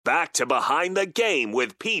Back to Behind the Game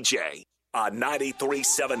with PJ on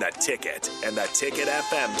 93.7 The Ticket and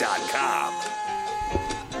theticketfm.com.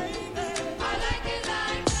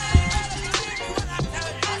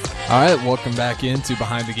 All right, welcome back into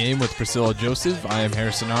Behind the Game with Priscilla Joseph. I am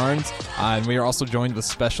Harrison Arns, and we are also joined with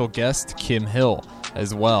special guest Kim Hill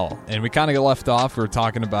as well. And we kind of got left off. We were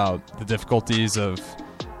talking about the difficulties of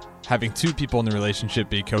having two people in the relationship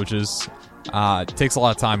be coaches. It takes a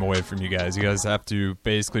lot of time away from you guys. You guys have to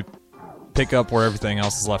basically pick up where everything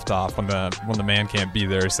else is left off when the man can't be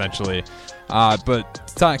there, essentially. But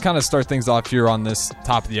to kind of start things off here on this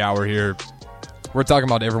top of the hour here, we're talking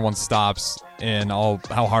about everyone's stops and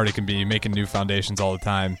how hard it can be making new foundations all the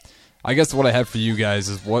time. I guess what I have for you guys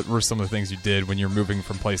is what were some of the things you did when you're moving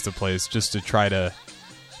from place to place just to try to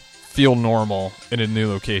feel normal in a new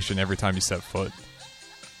location every time you set foot?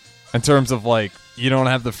 In terms of, like, you don't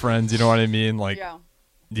have the friends, you know what I mean? Like, yeah.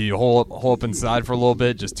 Do you hole up inside for a little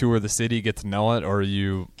bit, just tour the city, get to know it, or are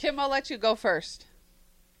you... Kim, I'll let you go first.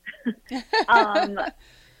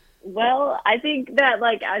 Well, I think that,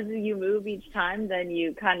 like, as you move each time, then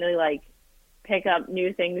you kind of, like, pick up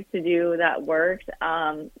new things to do that worked.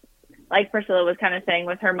 Like Priscilla was kind of saying,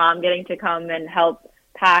 with her mom getting to come and help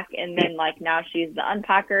pack, and then, like, now she's the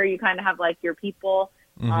unpacker. You kind of have, like, your people.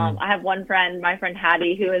 Mm-hmm. I have one friend, my friend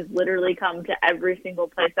Hattie, who has literally come to every single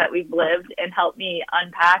place that we've lived and helped me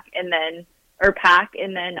pack and then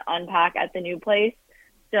unpack at the new place.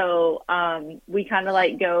 So we kind of,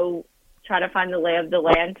 like, go try to find the lay of the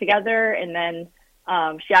land together. And then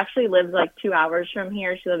she actually lives like 2 hours from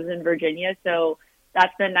here. She lives in Virginia. So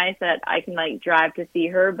that's been nice that I can, like, drive to see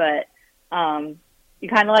her. But you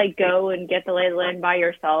kind of, like, go and get the lay of the land by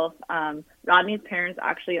yourself. Rodney's parents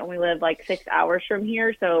actually only live like 6 hours from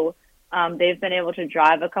here. So they've been able to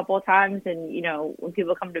drive a couple of times. And, you know, when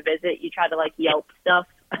people come to visit, you try to, like, Yelp stuff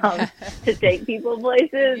to take people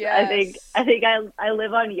places. Yes. I think I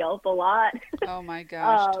live on Yelp a lot. Oh my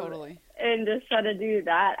gosh, totally. And just try to do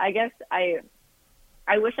that. I guess I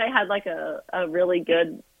wish I had, like, a really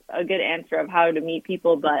good answer of how to meet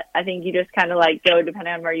people, but I think you just kind of, like, go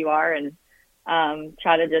depending on where you are and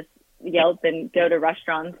try to just Yelp and go to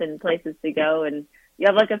restaurants and places to go. And you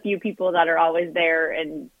have, like, a few people that are always there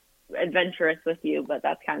and adventurous with you, but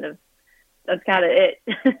that's kind of it.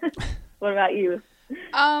 What about you?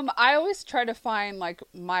 I always try to find, like,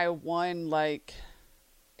 my one, like,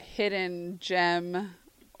 hidden gem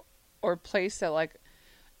or place that, like,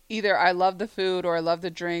 either I love the food or I love the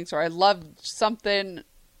drinks or I love something,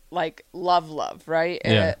 like, love, right?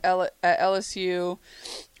 Yeah. At LSU,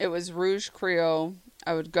 it was Rouge Creole.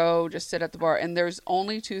 I would go just sit at the bar, and there's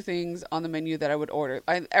only two things on the menu that I would order.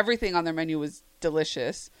 Everything on their menu was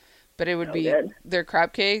delicious, but it would be good. Their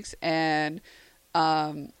crab cakes and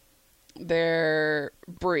their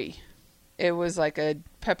brie. It was like a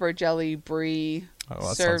pepper jelly brie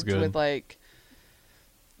served with, like,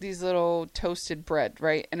 these little toasted bread,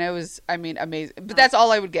 right? And it was, I mean, amazing. But that's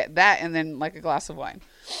all I would get. That and then, like, a glass of wine.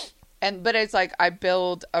 But it's like I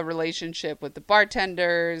build a relationship with the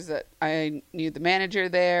bartenders. That I knew the manager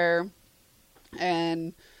there,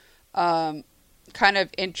 and kind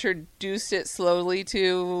of introduced it slowly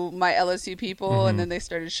to my LSU people, mm-hmm. and then they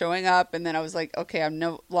started showing up, and then I was like, okay, I'm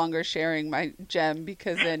no longer sharing my gem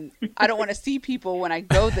because then I don't want to see people when I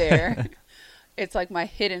go there. It's like my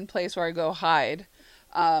hidden place where I go hide.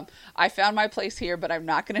 I found my place here, but I'm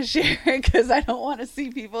not going to share it because I don't want to see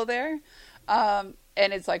people there.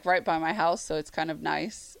 And it's, like, right by my house, so it's kind of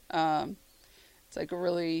nice. It's like a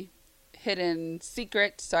really hidden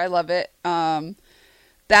secret, so I love it.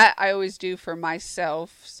 That I always do for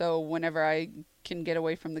myself, so whenever I can get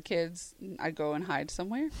away from the kids, I go and hide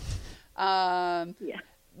somewhere.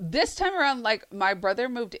 This time around, like, my brother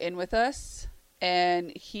moved in with us,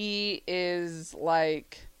 and he is,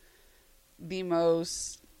 like, the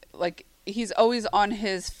most, like, he's always on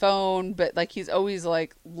his phone, but, like, he's always,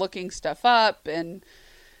 like, looking stuff up and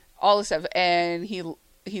all this stuff. And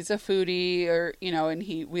he's a foodie, or, you know, and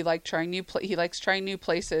he likes trying new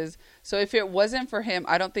places. So if it wasn't for him,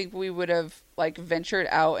 I don't think we would have, like, ventured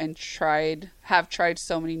out and tried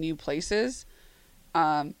so many new places.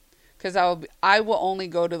 Because I will only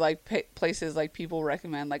go to, like, places like people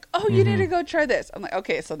recommend, like, oh, you need to go try this. I'm like,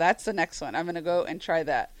 okay, so that's the next one. I'm gonna go and try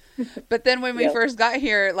that. But then when we first got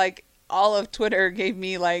here, like, all of Twitter gave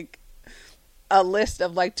me, like, a list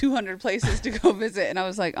of, like, 200 places to go visit, and I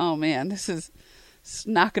was like, oh man, this is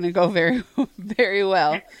not going to go very, very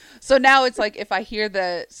well. So now it's like, if I hear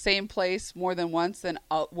the same place more than once, then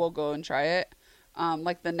we'll go and try it.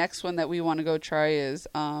 Like, the next one that we want to go try is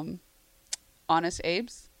Honest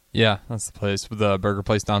Abe's. Yeah, that's the place with the burger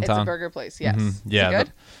place downtown. It's a burger place, yes. Mm-hmm. Yeah, is it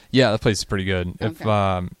good? Yeah, that place is pretty good. Okay.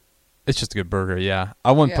 If it's just a good burger, yeah.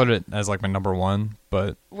 I wouldn't put it as like my number one,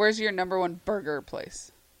 but where's your number one burger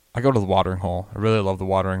place? I go to the Watering Hole. I really love the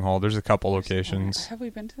Watering Hole. There's a couple locations. Have we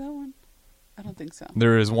been to that one? I don't think so.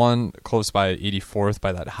 There is one close by 84th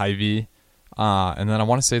by that Hy-Vee. And then I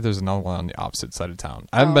want to say there's another one on the opposite side of town.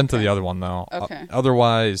 I haven't been to the other one, though. Okay.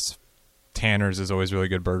 Otherwise, Tanner's is always a really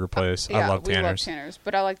good burger place. I love Tanner's. We love Tanner's,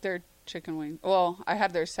 but I like their chicken wing. Well, I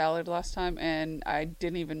had their salad last time, and I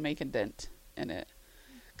didn't even make a dent in it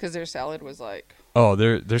because their salad was like... Oh,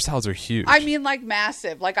 their salads are huge. I mean, like,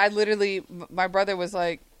 massive. Like, I literally... My brother was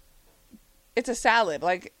like, it's a salad.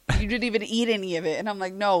 Like, you didn't even eat any of it. And I'm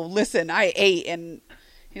like, no, listen, I ate. And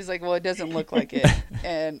he's like, well, it doesn't look like it.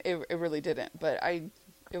 And it really didn't. But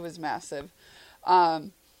it was massive.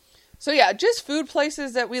 So, yeah, just food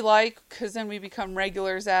places that we like, because then we become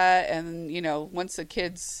regulars at. And, you know, once the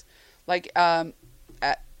kids, like, in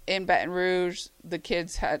Baton Rouge, the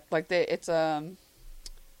kids had, like, it's the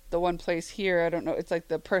one place here, I don't know, it's like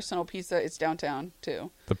the Personal Pizza. It's downtown,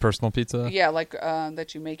 too. The Personal Pizza? Yeah, like,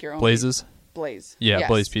 that you make your own. Blazes? Blaze. Yeah, yes,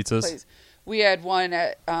 Blaze Pizzas. Blaze. We had one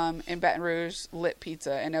at in Baton Rouge, Lit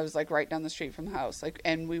Pizza, and it was like right down the street from the house. Like,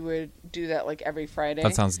 and we would do that like every Friday.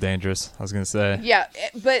 That sounds dangerous. I was gonna say. Yeah,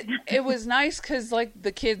 but it was nice because like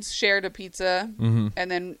the kids shared a pizza,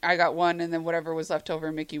 and then I got one, and then whatever was left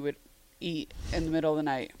over, Mickey would eat in the middle of the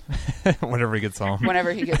night. Whenever he gets home.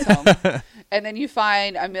 Whenever he gets home, and then you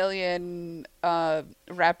find a million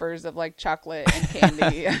wrappers of like chocolate and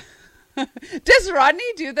candy. Does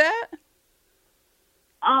Rodney do that?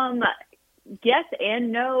 Yes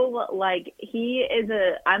and no. Like,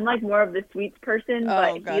 I'm like more of the sweets person,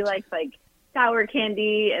 but gotcha. He likes like sour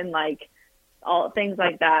candy and like all things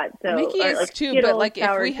like that. So Mickey is like too, Skittles, but like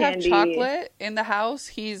if we have chocolate in the house,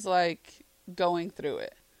 he's like going through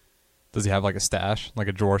it. Does he have like a stash, like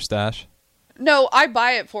a drawer stash? No, I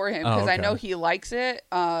buy it for him because I know he likes it.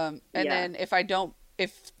 And then if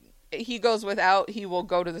he goes without, he will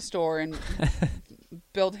go to the store and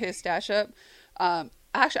build his stash up.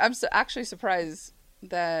 Actually, I'm actually surprised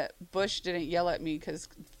that Bush didn't yell at me because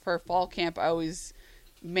for fall camp, I always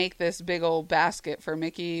make this big old basket for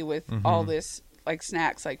Mickey with all this like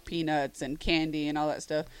snacks like peanuts and candy and all that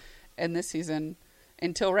stuff. And this season,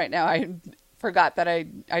 until right now, I forgot that I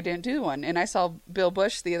didn't do one. And I saw Bill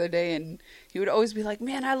Bush the other day, and he would always be like,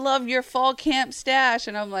 "Man, I love your fall camp stash."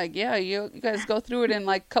 And I'm like, "Yeah, you guys go through it in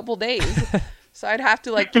like a couple days." So I'd have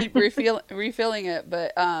to like keep refilling it,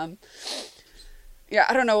 but yeah,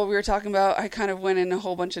 I don't know what we were talking about. I kind of went in a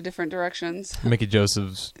whole bunch of different directions. Mickey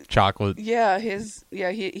Joseph's chocolate. Yeah,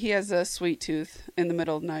 he has a sweet tooth in the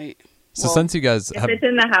middle of the night. So since you guys if it's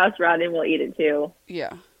in the house, Rodney will eat it too.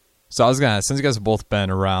 Yeah. So I was gonna ask, since you guys have both been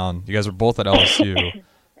around, you guys are both at LSU.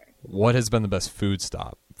 What has been the best food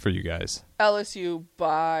stop for you guys? LSU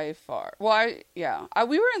by far. Well,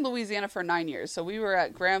 we were in Louisiana for 9 years, so we were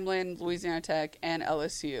at Grambling, Louisiana Tech, and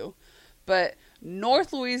LSU, but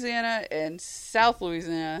North Louisiana and South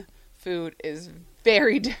Louisiana food is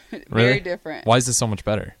very different. Why is this so much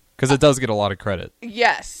better? Because it does get a lot of credit.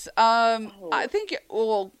 Yes. I think,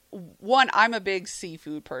 one, I'm a big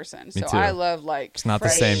seafood person. So I love like it's not the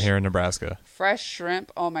same here in Nebraska. Fresh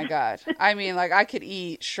shrimp. Oh my God. I mean, like I could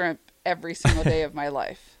eat shrimp every single day of my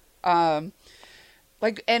life.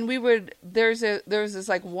 Like, and there was this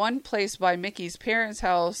like one place by Mickey's parents'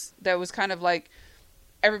 house that was kind of like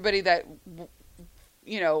everybody that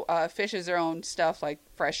fishes their own stuff, like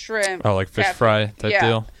fresh shrimp. Oh, like fish fry type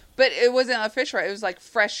deal? But it wasn't a fish fry. It was like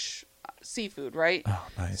fresh seafood, right? Oh,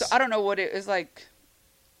 nice. So I don't know what it was like.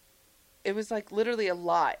 It was like literally a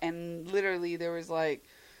lot. And literally there was like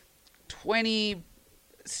 20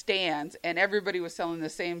 stands and everybody was selling the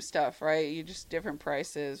same stuff, right? You just different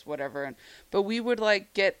prices, whatever. But we would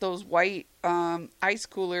like get those white ice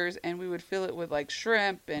coolers and we would fill it with like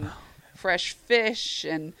shrimp and fresh fish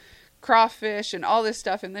and crawfish and all this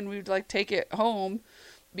stuff, and then we'd like take it home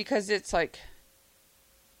because it's like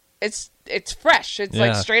it's fresh. It's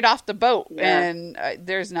like straight off the boat, and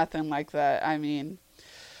there's nothing like that. I mean,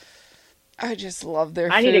 I just love their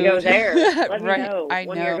food. I need to go there. Let me know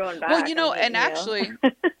when you're going back. Well, and actually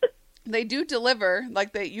they do deliver,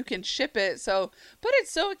 like you can ship it. So, but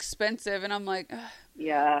it's so expensive, and I'm like,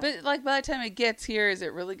 yeah. But like by the time it gets here, is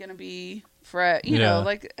it really gonna be fresh? You know,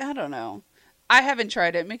 like I don't know. I haven't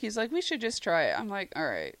tried it. Mickey's like, we should just try it. I'm like, all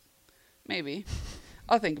right, maybe.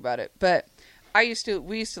 I'll think about it. But we used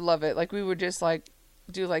to love it. Like we would just like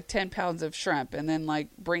do like 10 pounds of shrimp and then like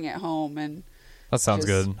bring it home and. That sounds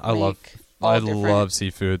good. I love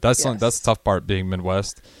seafood. That's the tough part being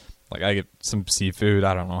Midwest Like I get some seafood.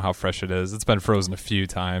 I don't know how fresh it is. It's been frozen a few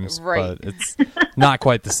times, right. but it's not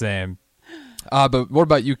quite the same. But what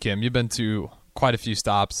about you, Kim? You've been to quite a few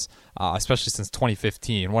stops, especially since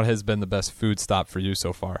 2015. What has been the best food stop for you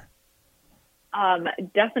so far?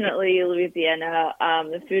 Definitely Louisiana.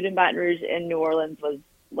 The food in Baton Rouge and New Orleans was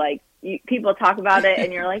like, people talk about it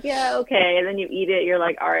and you're like, yeah, okay. And then you eat it. You're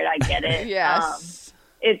like, all right, I get it. Yes.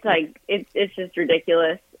 It's like, it's just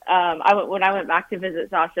ridiculous. When I went back to visit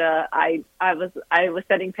Sasha, I was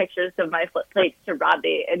sending pictures of my flip plates to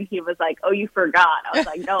Rodney, and he was like, "Oh, you forgot." I was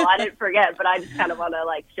like, "No, I didn't forget, but I just kind of want to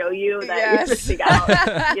like show you that you're missing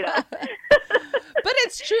out." You know. But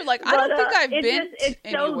it's true. Like I don't think I've been it's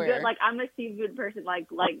anywhere. So good. Like I'm a seafood person. Like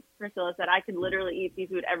Priscilla said, I could literally eat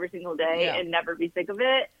seafood every single day and never be sick of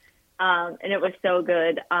it. And it was so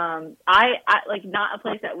good. I like not a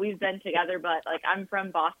place that we've been together, but like I'm from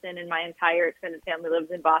Boston and my entire extended family lives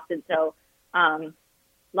in Boston. So,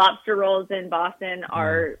 lobster rolls in Boston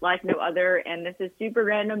are like no other. And this is super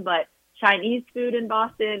random, but Chinese food in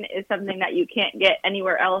Boston is something that you can't get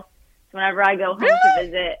anywhere else. So whenever I go home to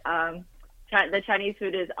visit, the Chinese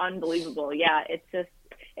food is unbelievable. Yeah.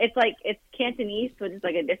 It's Cantonese, which is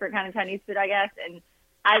like a different kind of Chinese food, I guess. And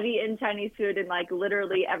I've eaten Chinese food in like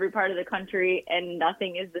literally every part of the country and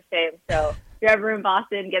nothing is the same. So if you're ever in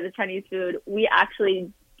Boston, get the Chinese food. We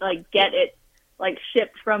actually like get it like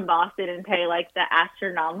shipped from Boston and pay like the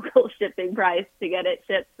astronomical shipping price to get it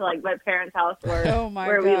shipped to like my parents' house or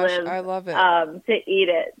where we live. I love it. To eat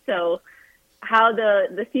it. So how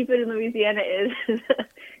the seafood in Louisiana is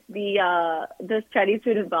the Chinese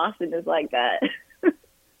food in Boston is like that.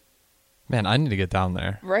 Man, I need to get down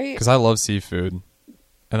there. Right. Because I love seafood.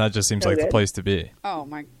 And that just seems so like good. the place to be.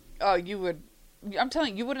 You would. I'm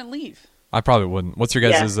telling you, you wouldn't leave. I probably wouldn't. What's your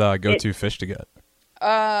guys' go-to fish to get?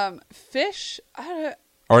 Fish.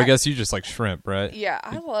 Or I guess you just like shrimp, right? Yeah,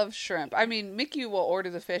 I love shrimp. I mean, Mickey will order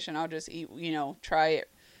the fish and I'll just eat, try it.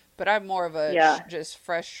 But I'm more of a just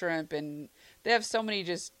fresh shrimp, and they have so many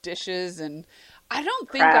just dishes. And I don't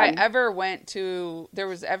think I ever there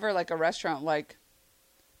was ever like a restaurant like,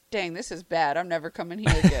 dang, this is bad. I'm never coming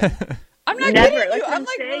here again. I'm not kidding you. I'm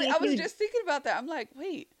like, really, I was just thinking about that. I'm like,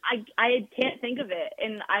 wait. I can't think of it.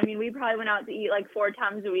 And I mean, we probably went out to eat like 4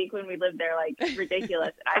 times a week when we lived there, like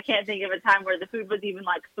ridiculous. I can't think of a time where the food was even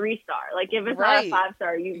like 3-star. Like if it's not a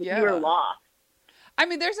 5-star, you were lost. I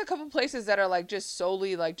mean, there's a couple places that are like just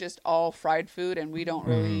solely like just all fried food, and we don't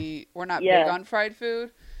really, we're not big on fried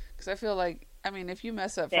food. Because I feel like, I mean, if you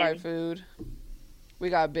mess up fried food,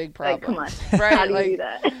 we got a big problem. Like, come on. Right? How do you do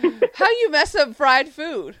that? How you mess up fried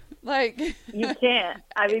food? Like you can't.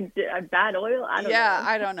 I mean, bad oil. I don't know.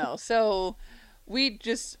 I don't know. So we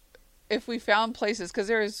just, if we found places, because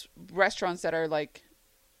there's restaurants that are like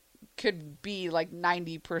could be like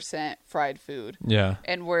 90% fried food. Yeah.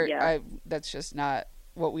 And that's just not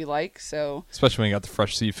what we like. So especially when you got the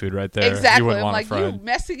fresh seafood right there. Exactly. You wouldn't I'm want like, it fried. you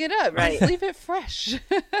messing it up. Right. Just leave it fresh.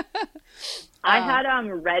 I had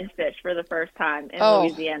redfish for the first time in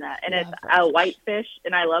Louisiana, and it's a whitefish,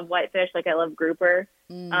 and I love whitefish. Like I love grouper.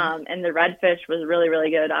 And the redfish was really,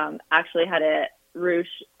 really good. Actually had it at Roosh,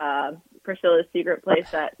 Priscilla's secret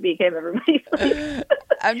place that became everybody's place.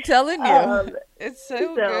 I'm telling you, it's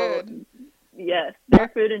so good. Yes, their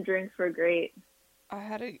food and drinks were great. I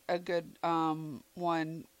had a good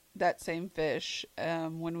one, that same fish,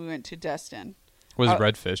 when we went to Destin. Was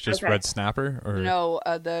redfish just red snapper or no?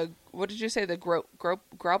 What did you say? The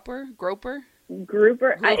grouper? Grouper.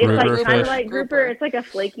 Grouper It's like fish. kind of like grouper. It's like a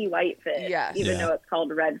flaky white fish. Yes. Even though it's called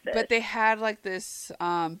redfish. But they had like this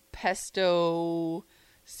pesto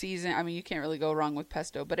season. I mean, you can't really go wrong with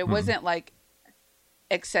pesto, but it wasn't like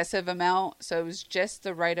excessive amount, so it was just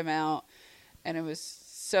the right amount, and it was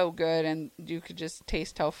so good, and you could just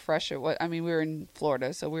taste how fresh it was. I mean, we were in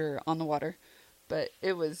Florida, so we were on the water, but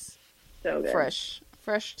it was so good.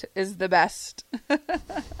 Fresh is the best.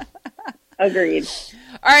 Agreed.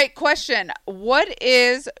 All right, question. What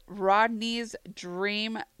is Rodney's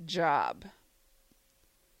dream job?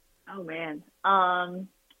 Oh, man.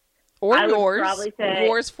 Or I yours. would probably say,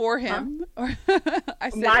 yours for him. Huh? I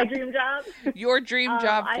said my dream job? Your dream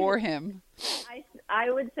job for him. I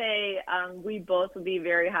would say we both would be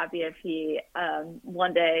very happy if he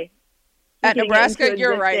one day... At Nebraska,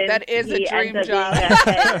 you're right. That is a dream job.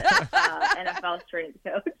 NFL strength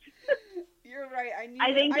coach. You're right. I knew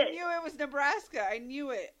it was Nebraska. I knew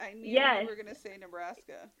it. I knew you were going to say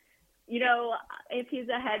Nebraska. You know, if he's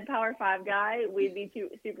a head Power 5 guy, we'd be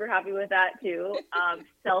super happy with that too.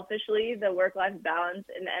 Selfishly, the work-life balance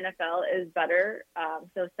in the NFL is better.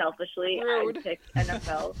 So selfishly, Rude. I'd pick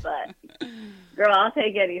NFL, but Girl, I'll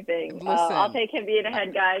take anything. Listen. I'll take him being a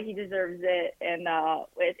head guy. He deserves it, and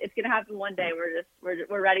it's gonna happen one day.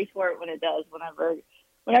 We're ready for it when it does.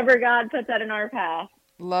 Whenever God puts that in our path.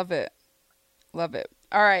 Love it.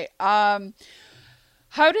 All right.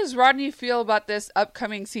 How does Rodney feel about this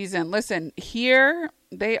upcoming season? Listen, here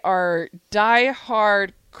they are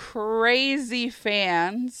diehard, crazy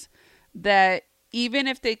fans that even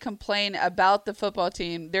if they complain about the football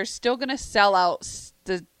team, they're still going to sell out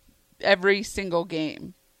every single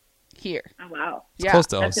game here. Oh, wow. It's close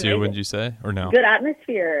to LSU, wouldn't you say? Or no? Good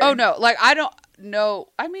atmosphere. Oh, no. Like, I don't know.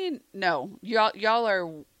 I mean, no. Y'all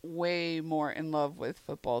are way more in love with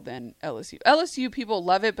football than LSU. LSU people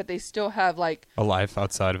love it, but they still have, like... a life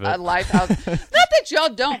outside of it. Not that y'all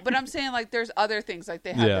don't, but I'm saying, like, there's other things. Like,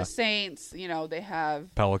 they have the Saints, they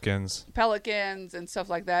have... Pelicans and stuff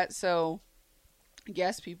like that. So...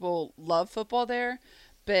 yes, people love football there,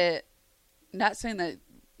 but not saying that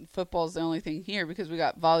football is the only thing here because we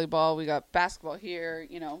got volleyball, we got basketball here,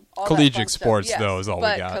 all collegiate sports stuff. Yes, though is all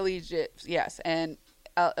we got. Collegiate, yes, and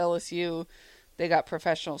LSU, they got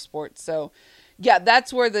professional sports. So, yeah,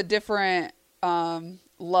 that's where the different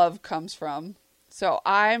love comes from. So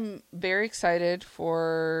I'm very excited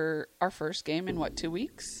for our first game in 2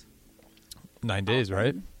 weeks? 9 days,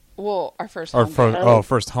 right? Well, our first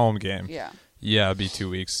home game. Yeah. Yeah, it'd be 2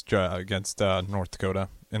 weeks against North Dakota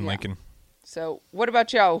in Lincoln. So what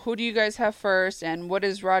about y'all? Who do you guys have first, and what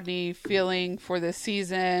is Rodney feeling for this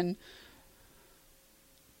season?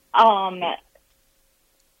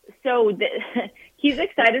 So he's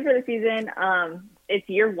excited for the season. It's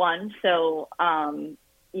year one, so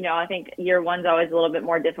I think year one's always a little bit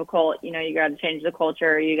more difficult. You got to change the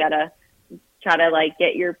culture. You got to try to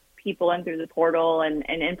get your people in through the portal and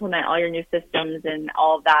implement all your new systems and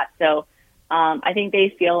all of that. So. I think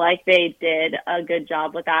they feel like they did a good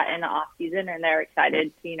job with that in the off season, and they're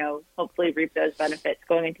excited to, hopefully reap those benefits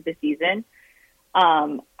going into the season.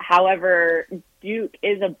 However, Duke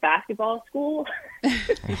is a basketball school.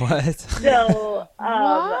 What? So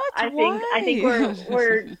I think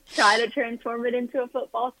we're trying to transform it into a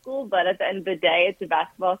football school, but at the end of the day, it's a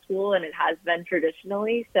basketball school, and it has been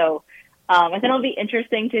traditionally. So I think it'll be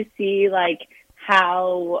interesting to see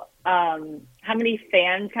how many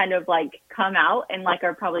fans kind of come out and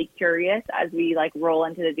are probably curious as we roll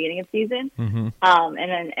into the beginning of season, and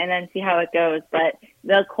then see how it goes. But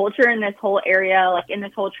the culture in this whole area, in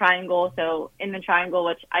this whole triangle, so in the triangle,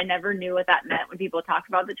 which I never knew what that meant when people talk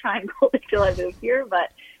about the triangle until I moved here,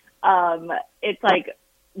 but it's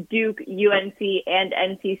Duke, UNC, and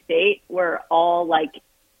NC State were all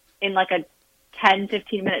in a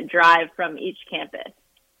 10-15 minute drive from each campus.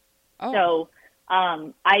 Oh. So.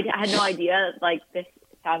 I had no idea, this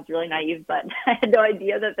sounds really naive, but I had no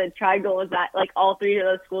idea that the triangle was that, all three of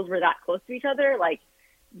those schools were that close to each other.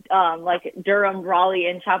 Durham, Raleigh,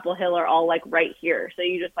 and Chapel Hill are all, right here. So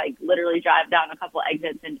you just, literally drive down a couple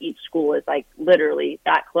exits, and each school is, literally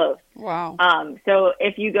that close. Wow. So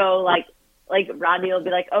if you go, Rodney will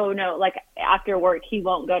be oh, no, after work, he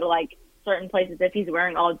won't go to, certain places if he's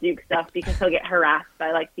wearing all Duke stuff because he'll get harassed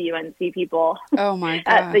by the UNC people. Oh my gosh.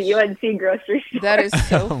 At the UNC grocery store. That is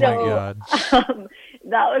so oh my God.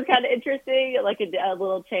 That was kind of interesting, a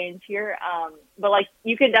little change here. But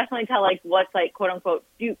you can definitely tell what's quote unquote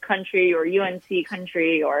Duke country or UNC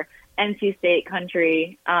country or NC State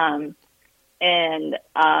country. And then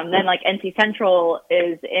NC Central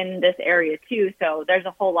is in this area too. So there's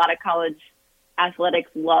a whole lot of college athletics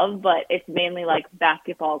love, but it's mainly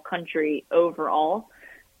basketball country overall.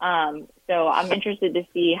 So I'm interested to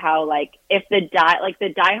see how if the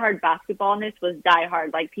diehard basketballness was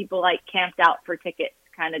diehard, people camped out for tickets,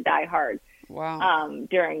 kind of diehard. Wow.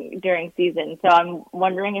 During season. So I'm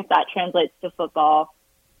wondering if that translates to football.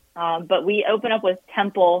 But we open up with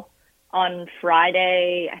Temple on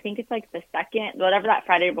Friday. I think it's the second, whatever that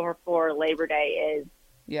Friday before Labor Day is.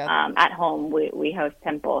 Yeah. At home we host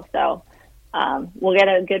Temple. So. We'll get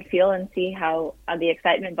a good feel and see how the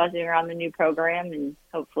excitement buzzing around the new program, and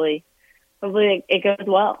hopefully it goes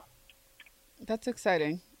well. That's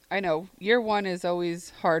exciting. I know year one is always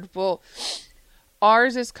hard. Well,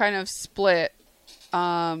 ours is kind of split.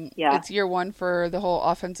 It's year one for the whole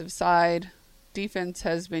offensive side. Defense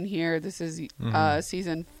has been here. This is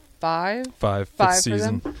season 5. Fifth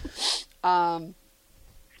season.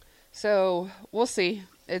 So we'll see.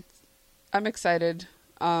 I'm excited.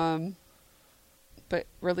 But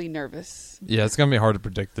really nervous. Yeah, it's gonna be hard to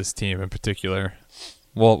predict this team in particular.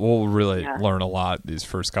 We'll really learn a lot these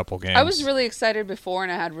first couple games. I was really excited before, and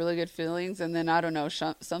I had really good feelings, and then I don't know,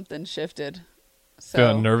 something shifted. So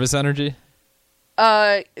feeling nervous energy.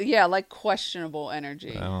 Yeah, questionable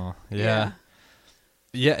energy. Oh, yeah.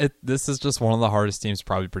 Yeah, this is just one of the hardest teams to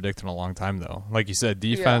probably predict in a long time, though. Like you said,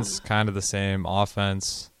 defense kind of the same,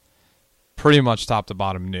 offense pretty much top to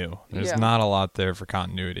bottom new. There's not a lot there for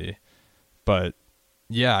continuity. But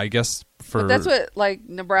yeah, I guess but that's what like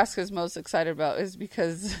Nebraska's most excited about is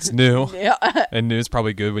because it's new. And new is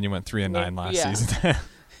probably good when you went 3-9 last season.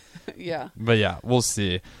 Yeah. But yeah, we'll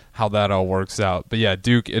see how that all works out. But yeah,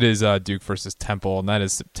 Duke, it is Duke versus Temple, and that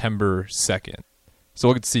is September 2nd. So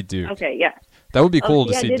we'll get to see Duke. Okay, yeah. That would be cool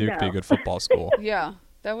to see Duke be a good football school. Yeah,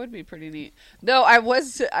 that would be pretty neat. Though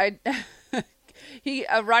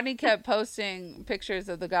Rodney kept posting pictures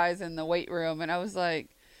of the guys in the weight room, and I was like,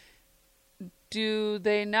 do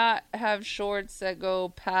they not have shorts that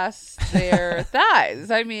go past their thighs?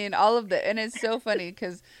 I mean, and it's so funny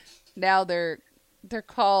because now they're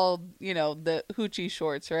called, the hoochie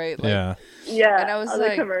shorts, right? Yeah. And I was all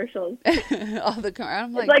like, the commercials. I'm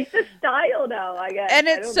like, it's like the style now, I guess. And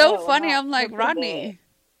it's so funny. I'm like, Rodney,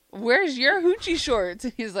 where's your hoochie shorts?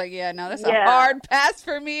 He's like, yeah, no, that's a hard pass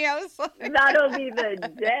for me. I was like, that'll be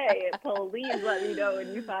the day. Please let me know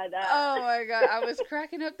when you find out. Oh my God. I was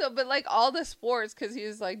cracking up though. But like all the sports, because he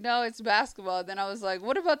was like, no, it's basketball. Then I was like,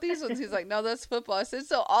 what about these ones? He's like, no, that's football. I said,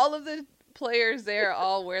 so all of the players there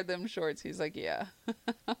all wear them shorts. He's like, yeah.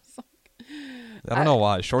 I don't know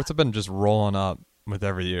why shorts have been just rolling up with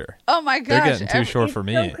every year. Oh my gosh, they're getting too short for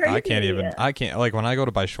me. So I can't like when I go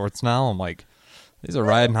to buy shorts now, I'm like, these are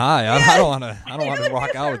riding high. I don't want to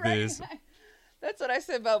rock out with these. That's what I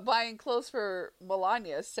said about buying clothes for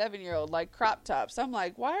Melania, a 7-year-old, like crop tops. I'm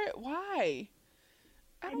like, why?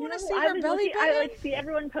 I don't want to see her belly button. I see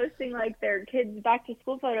everyone posting like their kids' back to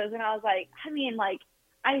school photos, and I was like,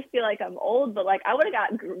 I feel like I'm old, but like I would have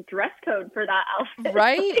got dress code for that outfit.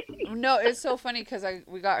 Right? No, it's so funny because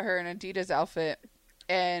we got her an Adidas outfit,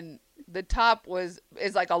 and the top is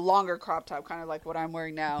like a longer crop top, kind of like what I'm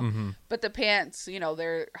wearing now. Mm-hmm. But the pants,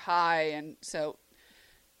 they're high, and so.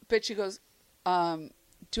 But she goes, "Do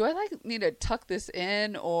I need to tuck this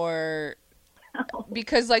in or?"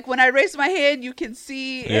 Because like when I raise my hand, you can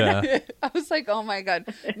see. Yeah. I was like, oh my God,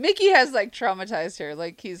 Mickey has like traumatized her.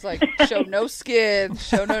 Like he's like, show no skin,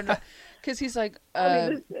 show no. Because he's like,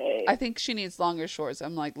 I think she needs longer shorts.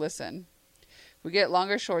 I'm like, listen, if we get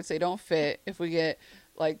longer shorts, they don't fit. If we get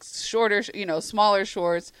like shorter, smaller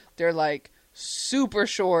shorts, they're like super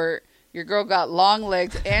short. Your girl got long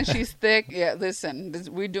legs and she's thick. Yeah, listen,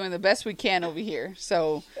 we're doing the best we can over here.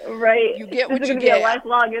 So right, you get what you get. It's going to be a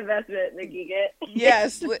lifelong investment that you get.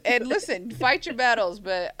 Yes, and listen, fight your battles,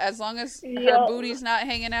 but as long as her booty's not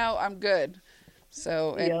hanging out, I'm good.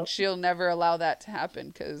 So, and she'll never allow that to happen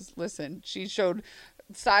because, listen, she showed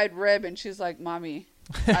side rib and she's like, Mommy,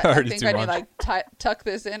 I think I need like tuck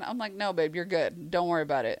this in. I'm like, no, babe, you're good. Don't worry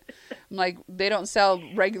about it. I'm like, they don't sell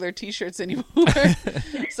regular T-shirts anymore,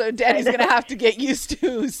 so Daddy's gonna have to get used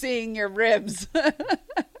to seeing your ribs.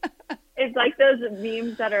 It's like those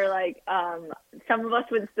memes that are like, some of us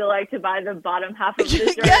would still like to buy the bottom half of the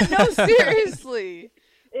shirt. Yeah, no, seriously.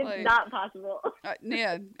 It's not possible.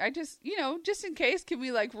 Yeah, I just, just in case, can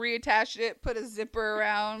we like reattach it, put a zipper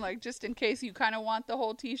around, like just in case you kind of want the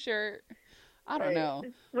whole T-shirt. I don't know.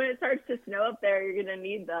 When it starts to snow up there, you're going to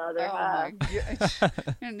need the other half. You're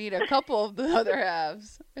going to need a couple of the other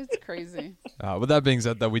halves. It's crazy. With that being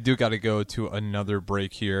said, though, we do got to go to another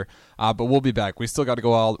break here. But we'll be back. We still got to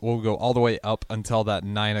go we'll go all the way up until that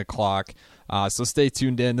 9 o'clock. So stay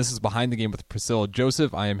tuned in. This is Behind the Game with Priscilla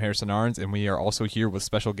Joseph. I am Harrison Arns, and we are also here with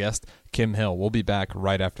special guest Kim Hill. We'll be back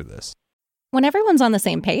right after this. When everyone's on the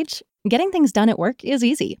same page, getting things done at work is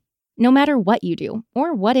easy. No matter what you do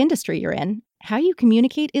or what industry you're in, how you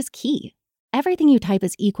communicate is key. Everything you type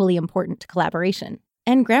is equally important to collaboration,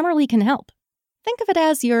 and Grammarly can help. Think of it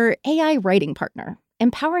as your AI writing partner,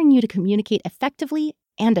 empowering you to communicate effectively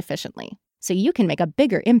and efficiently, so you can make a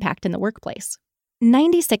bigger impact in the workplace.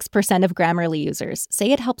 96% of Grammarly users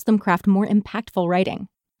say it helps them craft more impactful writing.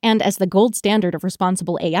 And as the gold standard of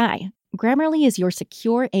responsible AI, Grammarly is your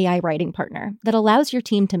secure AI writing partner that allows your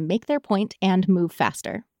team to make their point and move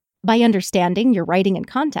faster. By understanding your writing and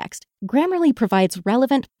context, Grammarly provides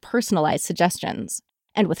relevant, personalized suggestions.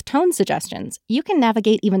 And with tone suggestions, you can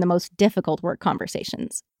navigate even the most difficult work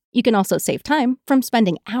conversations. You can also save time from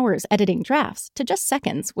spending hours editing drafts to just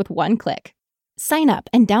seconds with one click. Sign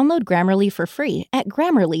up and download Grammarly for free at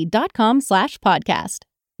Grammarly.com/podcast.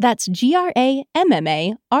 That's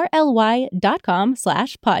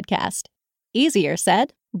GRAMMARLY.com/podcast. Easier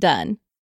said, done.